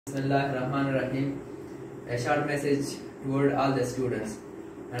Bismillahirrahmanirrahim. A short message toward all the students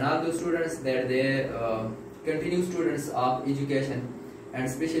and all those students that they continue students of education, and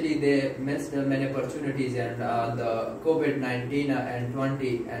especially they missed many opportunities, and the COVID-19 and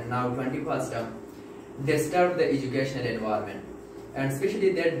 20 and now 21st disturb the educational environment, and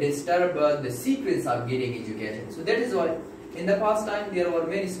especially that disturb the sequence of getting education. So that is why in the past time there were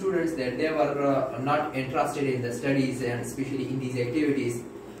many students that they were not interested in the studies and especially in these activities,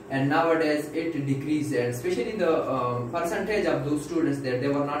 and nowadays it decreased, and especially the percentage of those students that they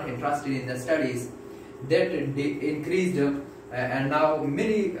were not interested in the studies, that increased, and now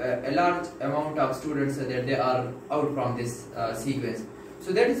a large amount of students that they are out from this sequence.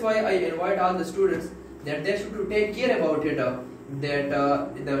 So that is why I invite all the students that they should take care about it, that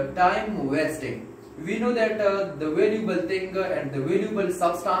the time wasting. We know that the valuable thing and the valuable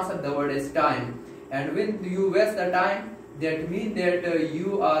substance of the word is time, and when you waste the time, that means that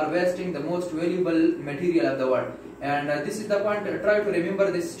you are wasting the most valuable material of the world. And this is the point. Try to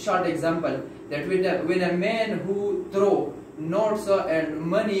remember this short example, that when a man who throw notes and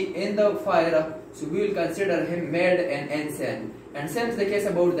money in the fire, so we will consider him mad and insane. And same is the case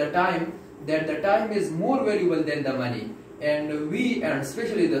about the time, that the time is more valuable than the money. And we, and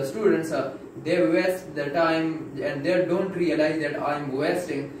especially the students, they waste the time and they don't realize that I am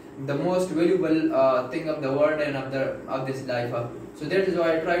wasting the most valuable thing of the world and of this life. So that is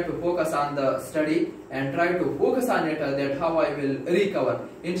why I try to focus on the study and try to focus on it, that how I will recover.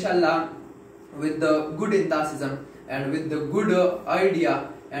 Inshallah, with the good enthusiasm and with the good idea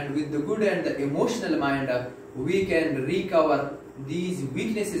and with the good and the emotional mind, we can recover these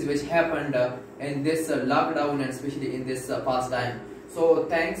weaknesses which happened in this lockdown and especially in this past time. So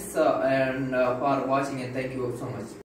thanks and for watching, and thank you so much.